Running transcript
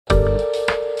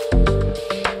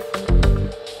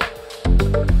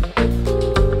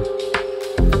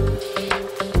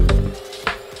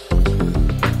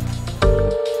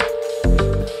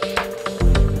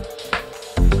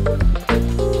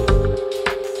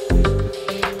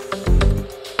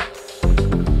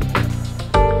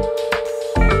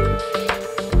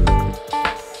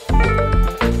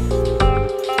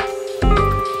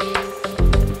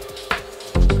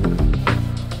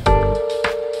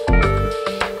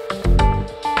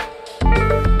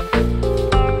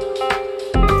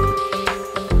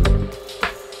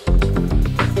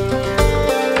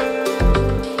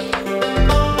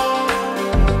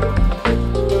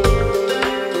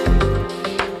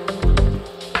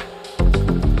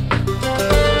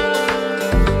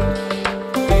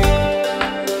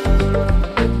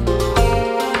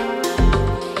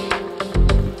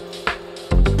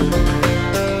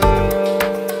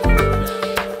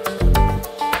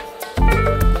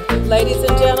Ladies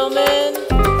and gentlemen,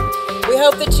 we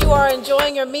hope that you are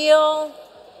enjoying your meal.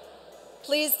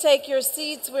 Please take your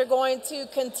seats. We're going to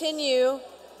continue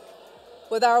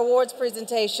with our awards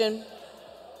presentation.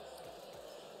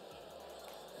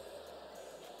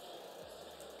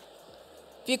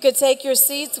 If you could take your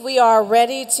seats, we are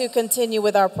ready to continue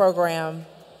with our program.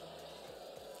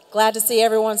 Glad to see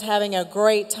everyone's having a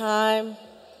great time,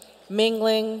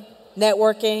 mingling,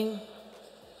 networking,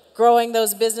 growing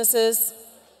those businesses.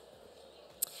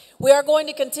 We are going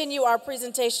to continue our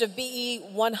presentation of BE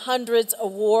 100's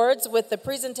awards with the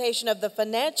presentation of the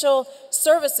Financial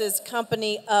Services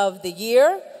Company of the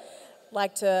Year. I'd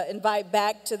like to invite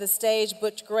back to the stage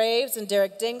Butch Graves and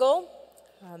Derek Dingle.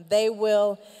 They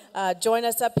will join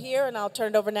us up here, and I'll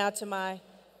turn it over now to my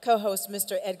co-host,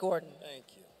 Mr. Ed Gordon. Thank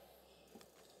you.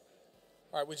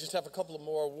 All right, we just have a couple of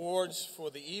more awards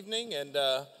for the evening, and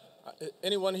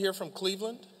anyone here from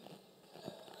Cleveland?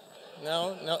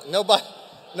 No,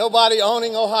 nobody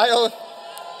owning Ohio?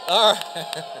 All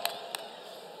right.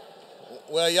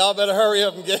 Well, y'all better hurry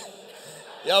up and get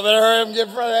in front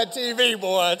of that TV,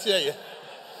 boy, I tell you.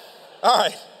 All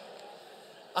right.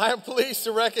 I am pleased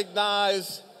to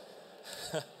recognize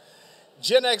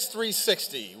Gen X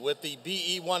 360 with the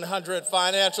BE 100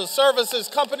 Financial Services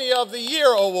Company of the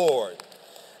Year Award.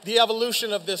 The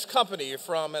evolution of this company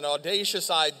from an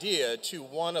audacious idea to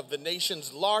one of the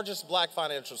nation's largest black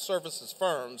financial services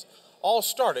firms all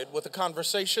started with a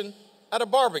conversation at a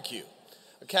barbecue,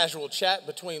 a casual chat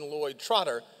between Lloyd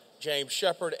Trotter, James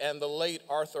Shepard, and the late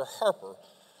Arthur Harper,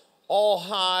 all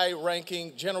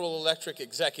high-ranking General Electric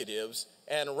executives,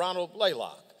 and Ronald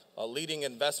Blaylock, a leading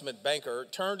investment banker,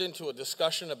 turned into a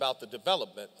discussion about the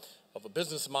development of a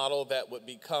business model that would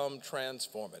become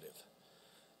transformative.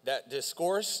 That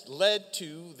discourse led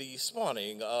to the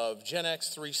spawning of Gen X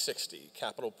 360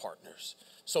 Capital Partners,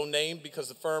 so named because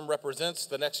the firm represents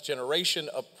the next generation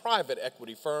of private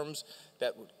equity firms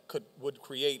that would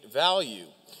create value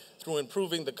through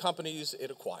improving the companies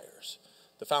it acquires.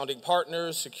 The founding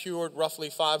partners secured roughly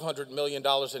 $500 million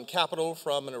in capital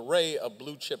from an array of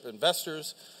blue chip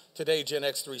investors. Today, Gen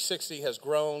X 360 has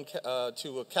grown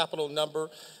to a capital number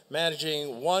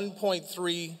managing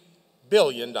 $1.3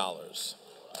 billion.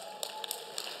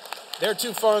 Their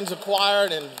two funds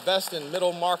acquired and invest in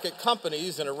middle market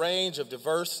companies in a range of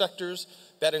diverse sectors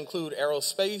that include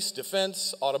aerospace,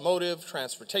 defense, automotive,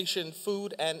 transportation,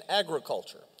 food, and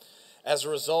agriculture. As a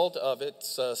result of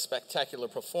its spectacular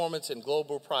performance in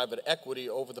global private equity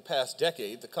over the past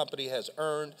decade, the company has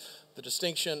earned the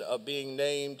distinction of being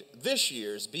named this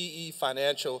year's BE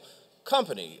Financial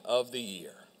Company of the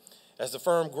Year. As the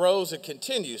firm grows, it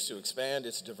continues to expand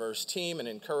its diverse team and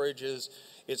encourages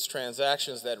its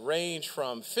transactions that range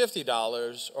from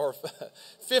 $50 or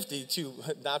 50 to,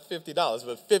 not $50,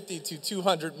 but 50 to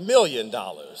 $200 million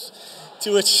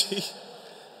to achieve.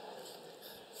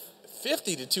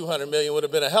 50 to 200 million would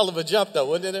have been a hell of a jump, though,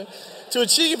 wouldn't it? To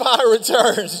achieve high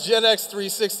returns, Gen X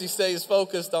 360 stays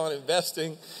focused on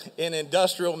investing in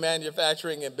industrial,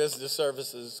 manufacturing, and business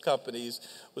services companies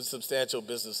with substantial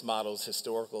business models,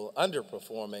 historical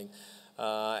underperforming,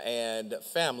 and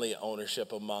family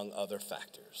ownership, among other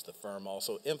factors. The firm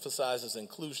also emphasizes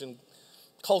inclusion,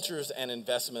 cultures, and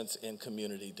investments in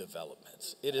community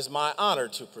developments. It is my honor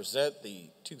to present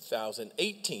the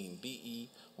 2018 BE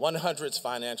 100's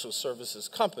Financial Services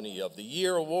Company of the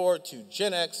Year Award to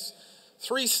Gen X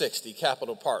 360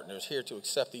 Capital Partners. Here to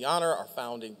accept the honor are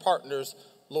founding partners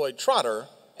Lloyd Trotter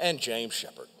and James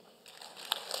Shepard.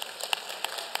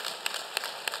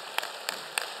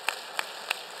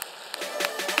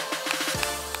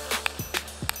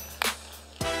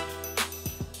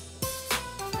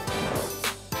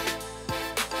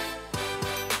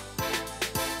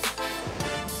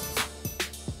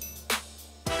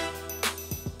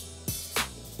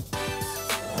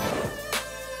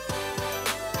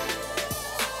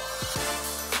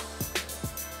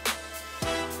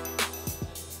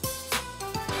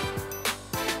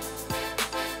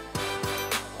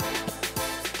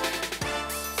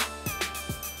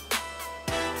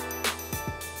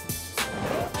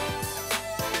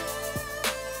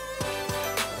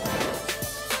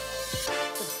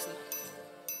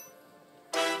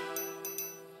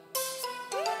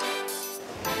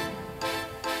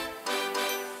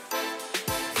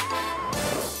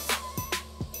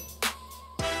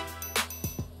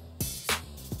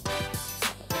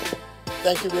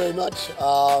 Thank you very much.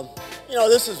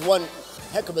 This is one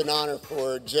heck of an honor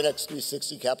for Gen X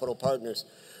 360 Capital Partners.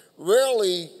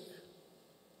 Rarely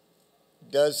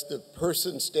does the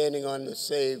person standing on the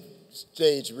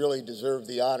stage really deserve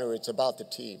the honor. It's about the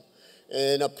team.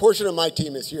 And a portion of my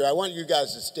team is here. I want you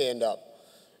guys to stand up.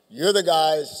 You're the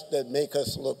guys that make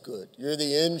us look good. You're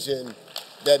the engine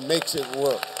that makes it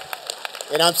work.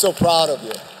 And I'm so proud of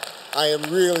you. I am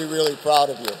really, really proud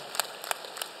of you.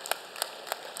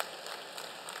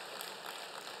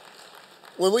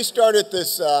 When we started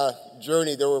this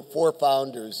journey, there were 4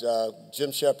 founders,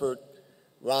 Jim Shepard,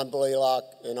 Ron Blaylock,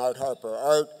 and Art Harper.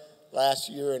 Art, last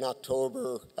year in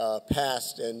October,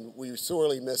 passed, and we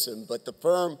sorely miss him. But the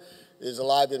firm is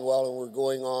alive and well, and we're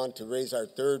going on to raise our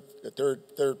third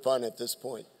fund at this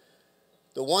point.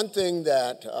 The one thing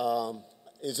that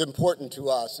is important to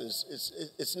us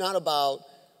is it's not about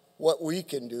what we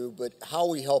can do, but how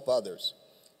we help others.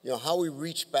 You know, how we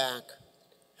reach back,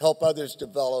 help others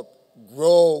develop,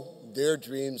 grow their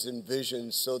dreams and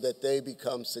visions so that they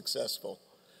become successful.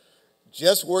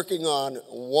 Just working on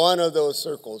one of those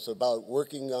circles about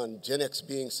working on Gen X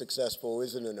being successful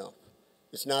isn't enough.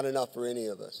 It's not enough for any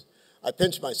of us. I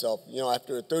pinch myself, you know,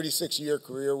 after a 36-year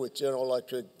career with General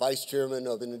Electric, vice chairman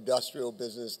of an industrial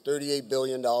business, $38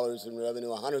 billion in revenue,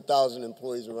 100,000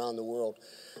 employees around the world.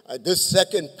 This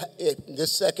second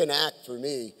act for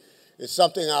me is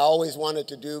something I always wanted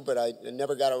to do, but I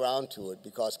never got around to it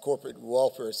because corporate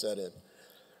welfare set in.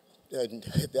 And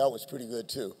that was pretty good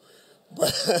too.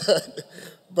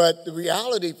 But the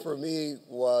reality for me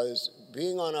was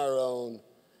being on our own,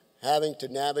 having to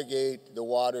navigate the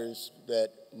waters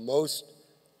that most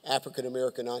African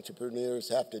American entrepreneurs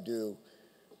have to do.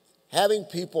 Having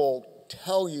people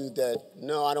tell you that,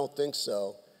 no, I don't think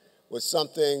so, was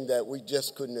something that we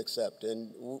just couldn't accept,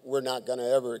 and we're not going to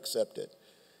ever accept it.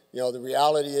 You know, the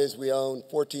reality is we own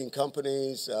 14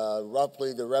 companies.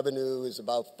 Roughly the revenue is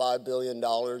about $5 billion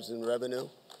in revenue.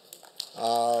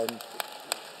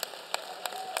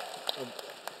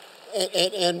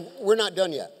 And we're not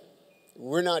done yet.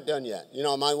 We're not done yet. You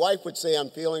know, my wife would say I'm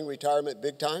feeling retirement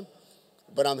big time,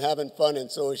 but I'm having fun,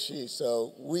 and so is she.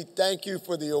 So we thank you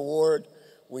for the award.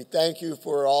 We thank you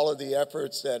for all of the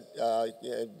efforts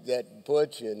that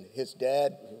Butch and his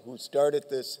dad, who started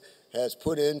this, has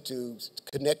put into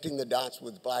connecting the dots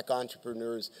with black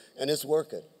entrepreneurs, and it's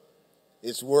working.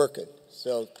 It's working.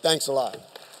 So thanks a lot.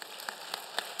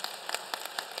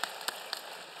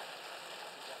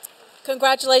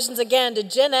 Congratulations again to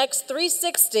Gen X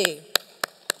 360.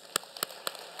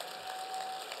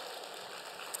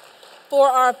 For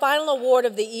our final award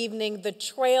of the evening, the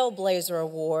Trailblazer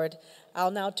Award, I'll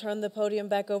now turn the podium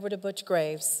back over to Butch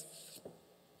Graves.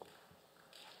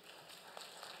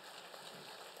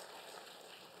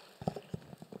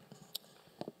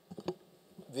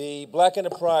 The Black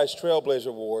Enterprise Trailblazer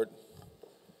Award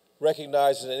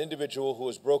recognizes an individual who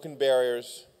has broken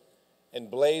barriers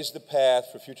and blazed the path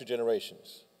for future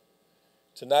generations.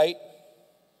 Tonight,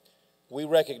 we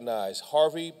recognize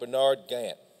Harvey Bernard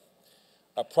Gantt,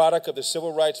 a product of the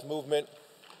civil rights movement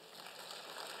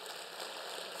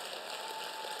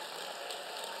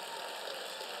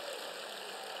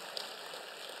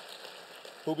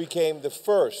who became the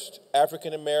first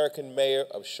African-American mayor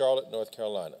of Charlotte, North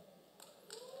Carolina.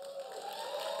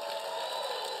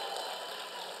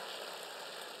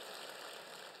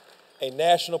 A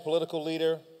national political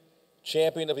leader,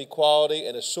 champion of equality,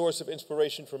 and a source of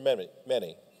inspiration for many.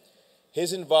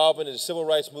 His involvement in the civil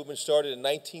rights movement started in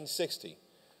 1960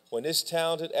 when this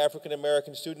talented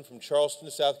African-American student from Charleston,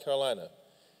 South Carolina,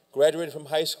 graduated from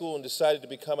high school and decided to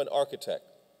become an architect.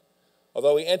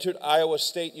 Although he entered Iowa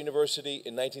State University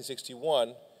in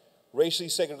 1961, racially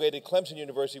segregated Clemson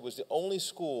University was the only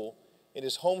school in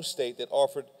his home state that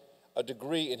offered a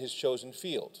degree in his chosen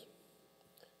field.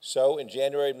 So, in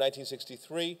January of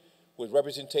 1963, with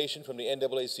representation from the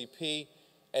NAACP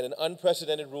and an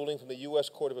unprecedented ruling from the U.S.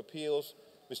 Court of Appeals,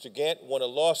 Mr. Gantt won a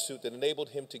lawsuit that enabled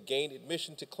him to gain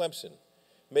admission to Clemson,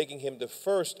 making him the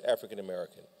first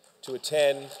African-American to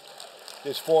attend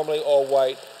this formerly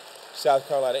all-white South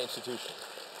Carolina institution.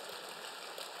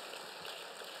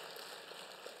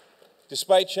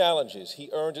 Despite challenges, he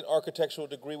earned an architectural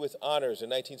degree with honors in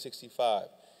 1965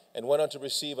 and went on to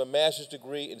receive a master's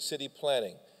degree in city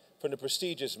planning from the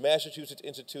prestigious Massachusetts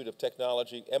Institute of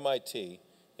Technology, MIT,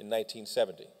 in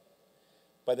 1970.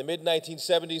 By the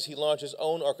mid-1970s, he launched his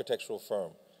own architectural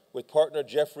firm with partner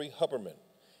Jeffrey Huberman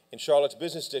in Charlotte's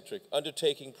business district,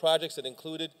 undertaking projects that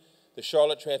included the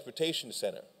Charlotte Transportation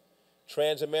Center,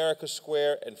 Transamerica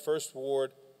Square, and First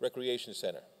Ward Recreation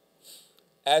Center.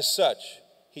 As such,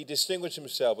 he distinguished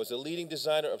himself as a leading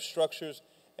designer of structures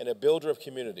and a builder of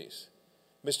communities.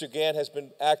 Mr. Gantt has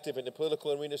been active in the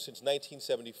political arena since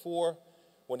 1974,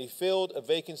 when he filled a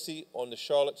vacancy on the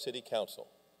Charlotte City Council.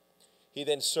 He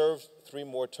then served 3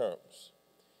 more terms.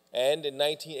 And in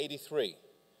 1983,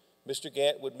 Mr.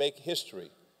 Gantt would make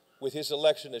history with his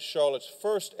election as Charlotte's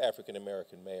first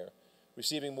African-American mayor,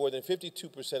 receiving more than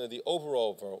 52% of the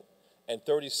overall vote and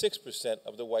 36%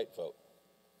 of the white vote.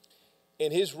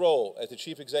 In his role as the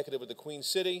chief executive of the Queen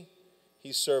City,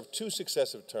 he served 2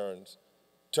 successive terms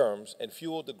and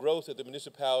fueled the growth of the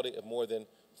municipality of more than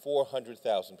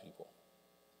 400,000 people.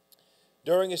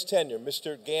 During his tenure,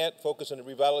 Mr. Gant focused on the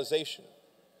revitalization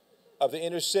of the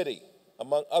inner city,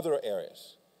 among other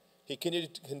areas. He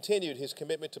continued his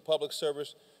commitment to public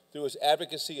service through his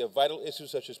advocacy of vital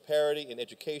issues such as parity in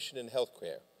education and health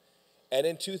care. And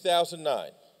in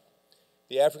 2009,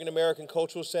 the African American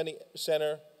Cultural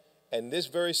Center and this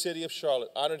very city of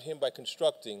Charlotte honored him by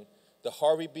constructing the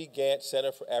Harvey B. Gantt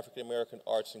Center for African American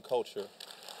Arts and Culture,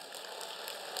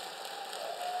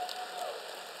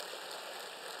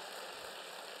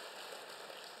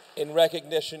 in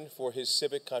recognition for his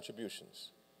civic contributions.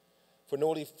 For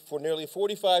nearly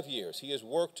 45 years, he has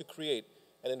worked to create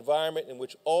an environment in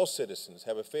which all citizens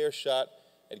have a fair shot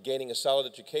at gaining a solid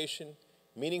education,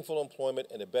 meaningful employment,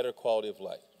 and a better quality of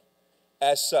life.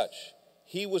 As such,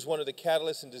 he was one of the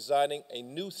catalysts in designing a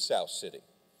new South City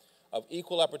of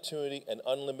equal opportunity and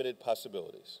unlimited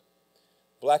possibilities.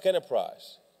 Black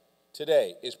Enterprise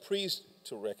today is pleased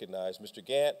to recognize Mr.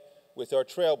 Gant with our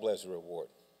Trailblazer Award.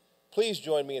 Please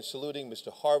join me in saluting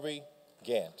Mr. Harvey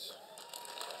Gant.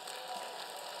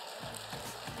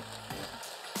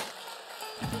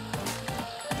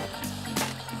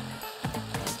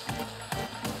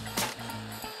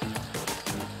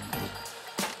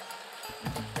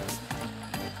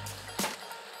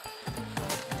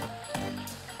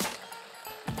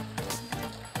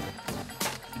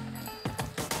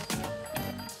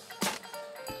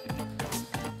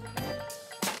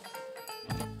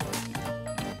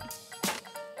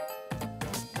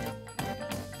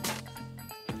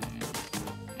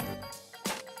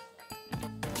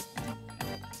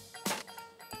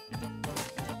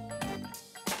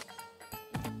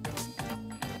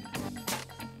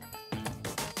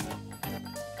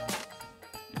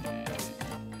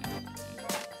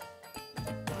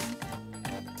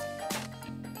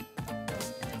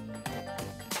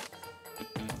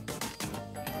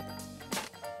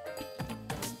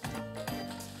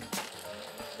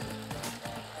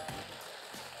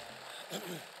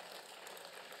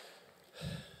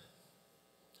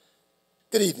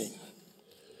 Good evening.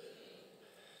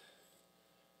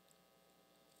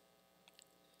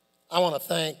 I want to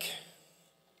thank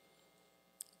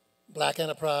Black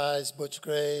Enterprise, Butch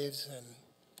Graves,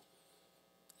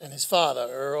 and his father,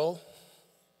 Earl,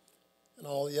 and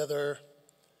all the other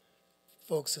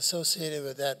folks associated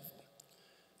with that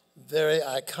very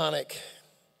iconic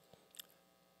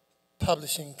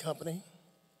publishing company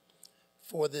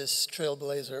for this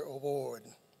Trailblazer Award.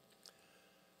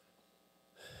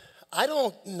 I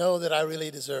don't know that I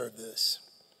really deserve this,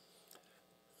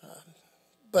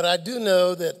 but I do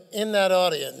know that in that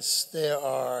audience there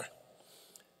are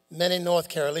many North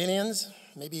Carolinians,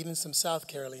 maybe even some South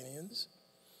Carolinians,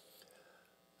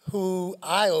 who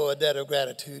I owe a debt of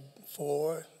gratitude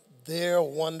for their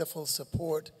wonderful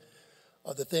support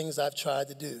of the things I've tried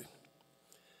to do.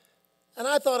 And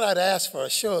I thought I'd ask for a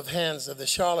show of hands of the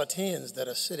Charlotteans that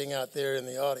are sitting out there in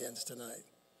the audience tonight.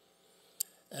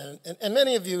 And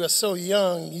many of you are so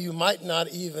young, you might not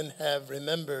even have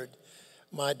remembered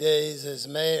my days as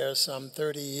mayor some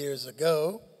 30 years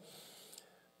ago,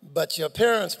 but your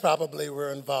parents probably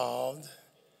were involved,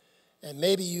 and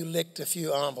maybe you licked a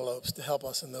few envelopes to help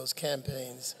us in those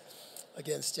campaigns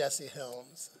against Jesse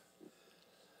Helms.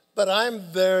 But I'm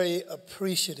very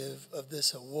appreciative of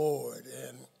this award,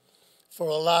 and for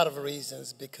a lot of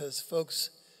reasons, because folks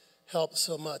helped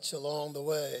so much along the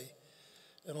way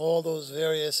in all those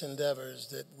various endeavors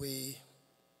that we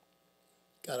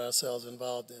got ourselves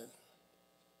involved in.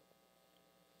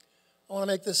 I want to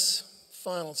make this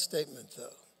final statement,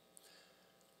 though,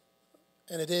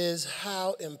 and it is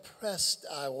how impressed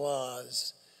I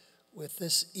was with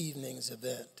this evening's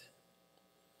event.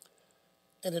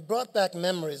 And it brought back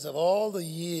memories of all the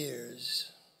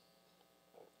years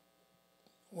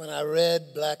when I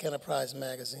read Black Enterprise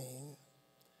magazine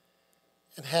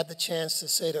and had the chance to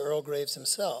say to Earl Graves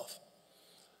himself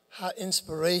how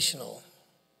inspirational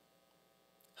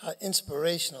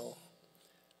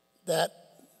that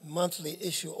monthly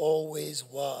issue always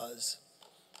was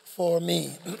for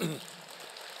me.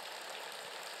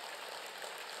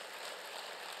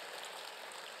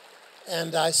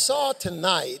 And I saw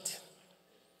tonight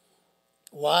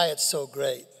why it's so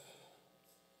great.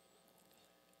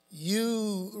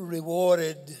 You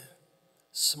rewarded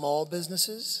small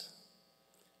businesses,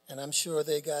 and I'm sure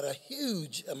they got a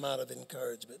huge amount of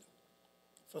encouragement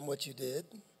from what you did.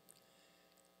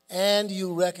 And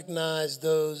you recognized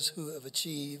those who have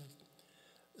achieved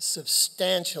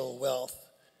substantial wealth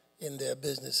in their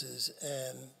businesses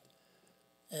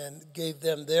and gave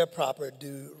them their proper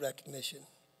due recognition.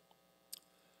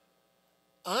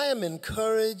 I am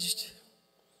encouraged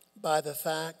by the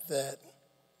fact that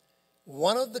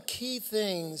one of the key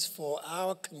things for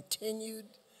our continued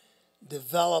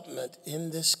development in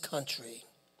this country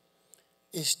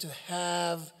is to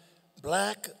have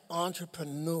black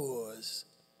entrepreneurs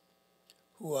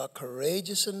who are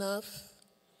courageous enough,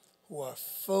 who are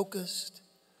focused,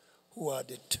 who are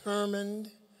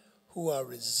determined, who are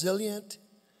resilient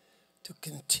to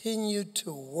continue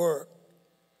to work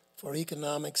for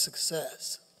economic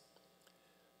success.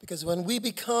 Because when we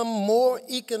become more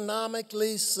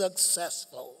economically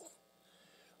successful,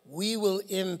 we will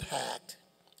impact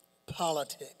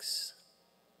politics,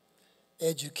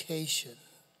 education,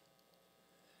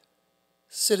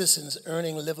 citizens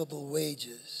earning livable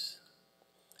wages.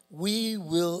 We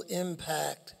will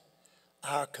impact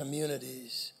our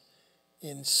communities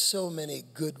in so many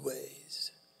good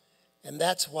ways. And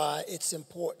that's why it's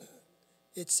important.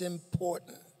 It's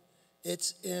important.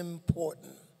 It's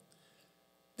important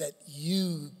that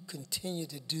you continue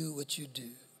to do what you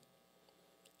do,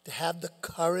 to have the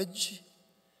courage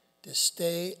to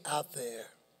stay out there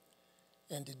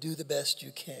and to do the best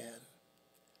you can.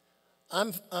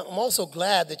 I'm also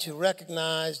glad that you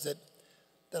recognize that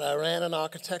I ran an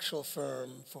architectural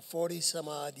firm for 40 some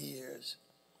odd years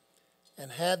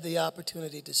and had the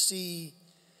opportunity to see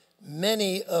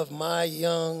many of my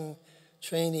young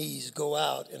trainees go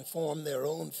out and form their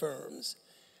own firms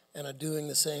and are doing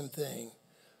the same thing,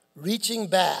 reaching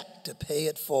back to pay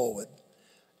it forward.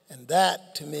 And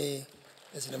that, to me,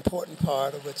 is an important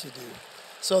part of what you do.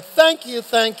 So thank you,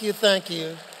 thank you, thank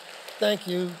you, thank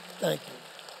you, thank you.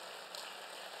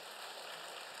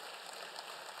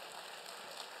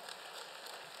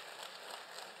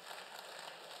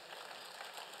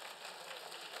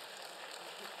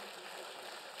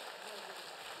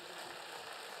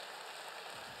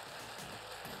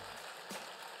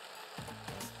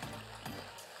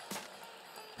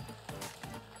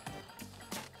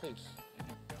 Please.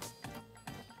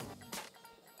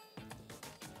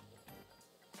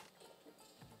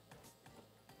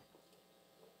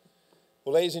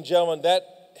 Well, ladies and gentlemen, that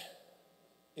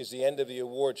is the end of the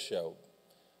award show.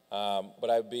 But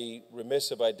I'd be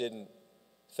remiss if I didn't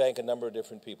thank a number of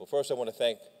different people. First, I want to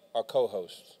thank our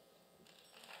co-hosts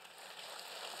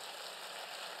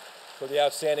for the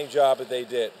outstanding job that they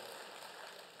did.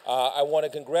 I want to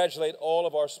congratulate all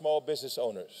of our small business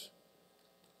owners.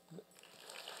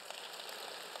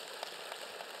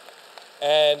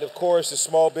 And, of course, the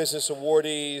small business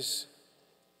awardees,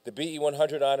 the BE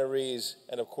 100 honorees,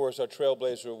 and, of course, our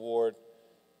Trailblazer Award,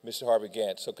 Mr. Harvey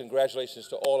Gant. So congratulations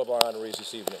to all of our honorees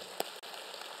this evening.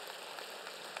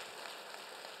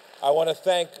 I want to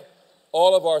thank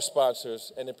all of our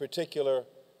sponsors, and in particular,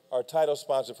 our title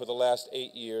sponsor for the last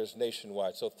 8 years,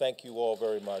 Nationwide. So thank you all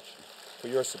very much for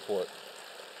your support.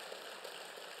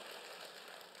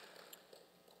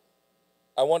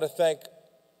 I want to thank,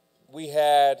 we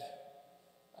had,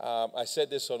 I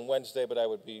said this on Wednesday, but I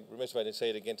would be remiss if I didn't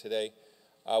say it again today.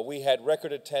 We had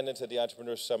record attendance at the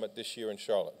Entrepreneur Summit this year in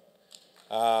Charlotte.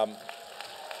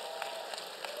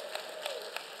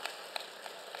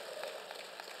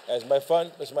 As my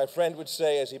friend would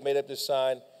say, as he made up this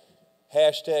sign,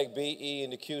 hashtag BE in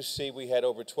the QC, we had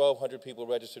over 1,200 people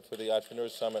registered for the Entrepreneur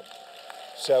Summit.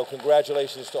 So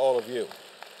congratulations to all of you.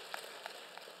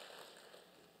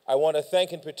 I want to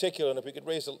thank in particular, and if we could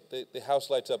raise the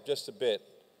house lights up just a bit,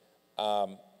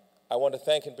 I want to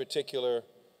thank in particular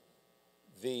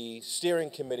the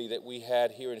steering committee that we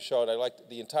had here in Charlotte. I like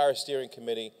the entire steering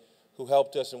committee who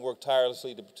helped us and worked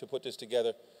tirelessly to put this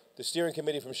together. The steering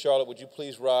committee from Charlotte, would you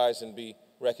please rise and be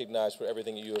recognized for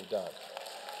everything that you have done?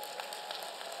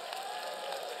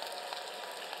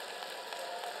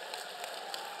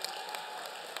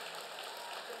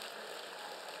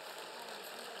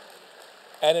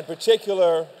 And in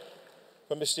particular,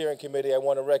 from the steering committee, I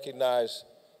want to recognize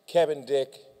Kevin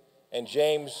Dick and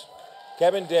James,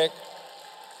 Kevin Dick,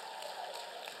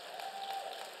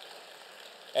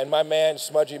 and my man,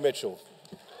 Smudgy Mitchell.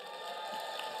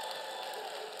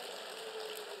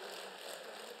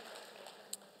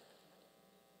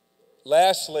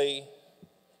 Lastly,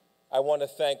 I want to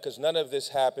thank, because none of this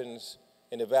happens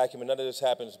in a vacuum, and none of this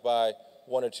happens by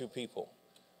one or two people.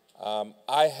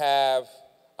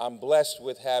 I'm blessed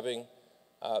with having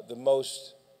the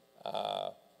most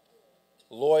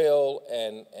loyal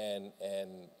and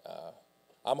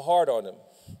I'm hard on them,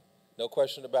 no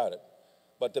question about it,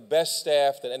 but the best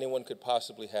staff that anyone could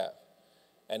possibly have,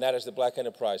 and that is the Black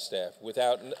Enterprise staff.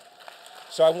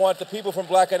 So I want the people from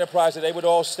Black Enterprise that they would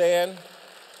all stand.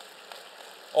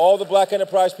 All the Black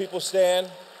Enterprise people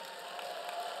stand.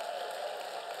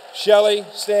 Shelley,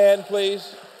 stand,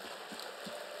 please.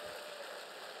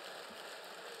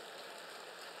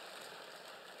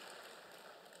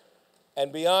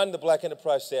 And beyond the Black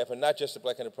Enterprise staff, and not just the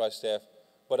Black Enterprise staff,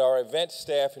 but our event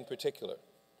staff in particular,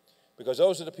 because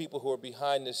those are the people who are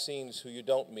behind the scenes who you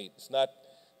don't meet. It's not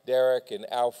Derek and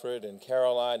Alfred and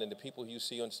Caroline and the people you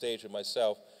see on stage with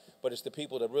myself, but it's the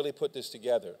people that really put this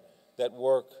together, that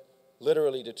work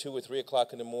literally to 2 or 3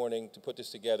 o'clock in the morning to put this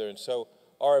together. And so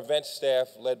our event staff,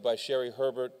 led by Sherry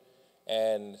Herbert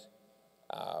and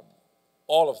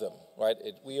all of them, right?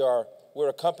 We're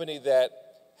a company that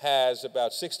has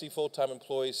about 60 full-time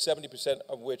employees, 70%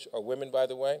 of which are women, by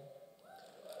the way.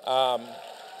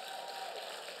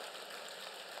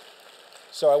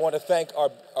 So I want to thank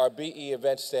our BE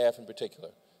event staff in particular.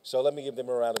 So let me give them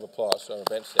a round of applause, our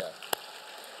event staff.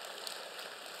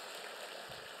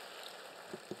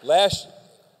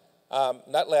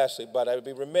 Not lastly, but I would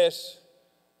be remiss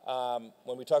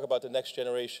when we talk about the next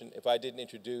generation if I didn't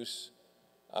introduce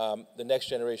the next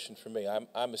generation for me.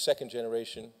 I'm a second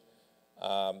generation.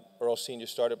 Earl Sr.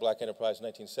 started Black Enterprise in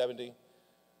 1970.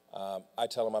 I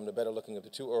tell him I'm the better looking of the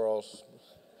two Earls.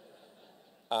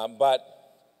 But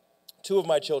 2 of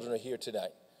my children are here tonight.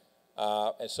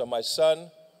 And so my son,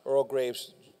 Earl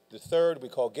Graves III, we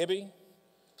call Gibby.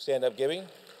 Stand up, Gibby.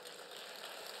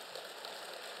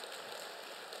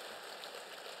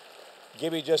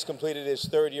 Gibby just completed his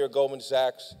 3rd year at Goldman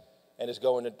Sachs and is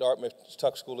going to Dartmouth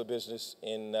Tuck School of Business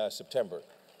in September.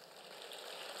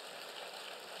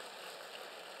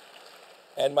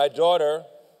 And my daughter,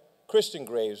 Kristen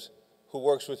Graves, who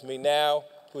works with me now,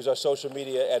 who's our social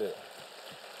media editor.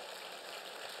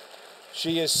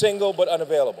 She is single but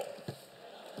unavailable.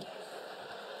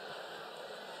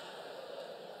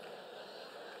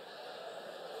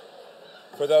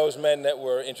 For those men that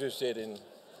were interested in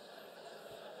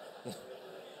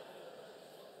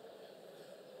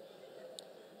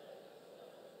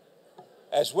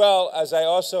as well as I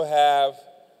also have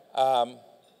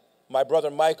my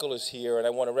brother Michael is here, and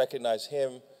I want to recognize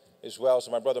him as well. So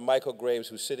my brother Michael Graves,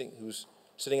 who's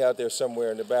sitting out there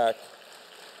somewhere in the back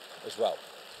as well.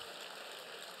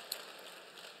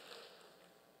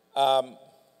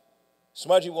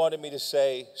 Smudgy wanted me to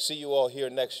say, see you all here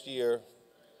next year.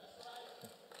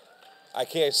 I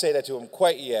can't say that to him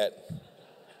quite yet,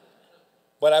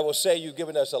 but I will say you've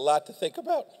given us a lot to think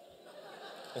about.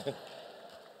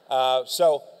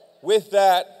 So with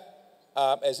that,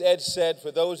 as Ed said,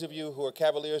 for those of you who are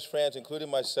Cavaliers fans, including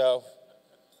myself,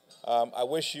 I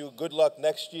wish you good luck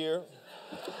next year.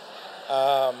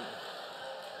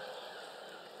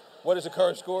 What is the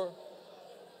current score?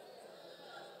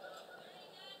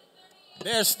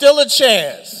 There's still a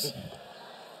chance.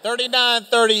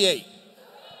 39-38.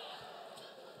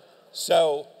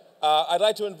 So I'd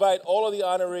like to invite all the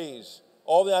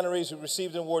honorees who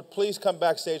received an award, please come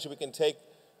backstage so we can take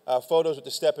photos with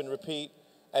the step and repeat.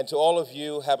 And to all of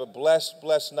you, have a blessed,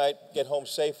 blessed night. Get home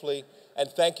safely. And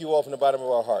thank you all from the bottom of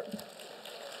our heart.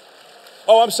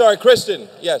 Oh, I'm sorry, Kristen.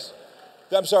 Yes.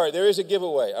 I'm sorry, there is a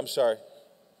giveaway. I'm sorry.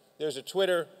 There's a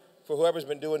Twitter for whoever's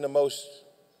been doing the most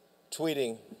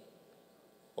tweeting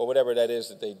or whatever that is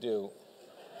that they do.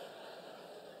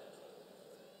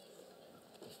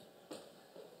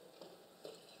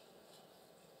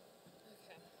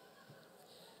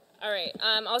 All right.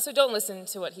 Also, don't listen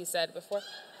to what he said before.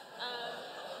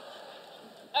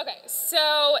 Okay,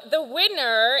 so the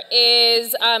winner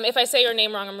is, if I say your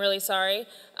name wrong, I'm really sorry,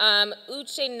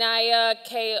 Uchenaya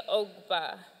K.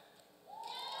 Ogba.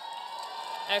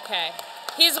 Okay.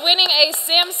 He's winning a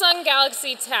Samsung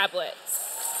Galaxy tablet.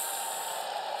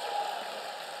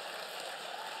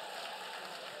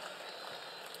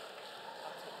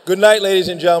 Good night, ladies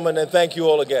and gentlemen, and thank you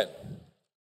all again.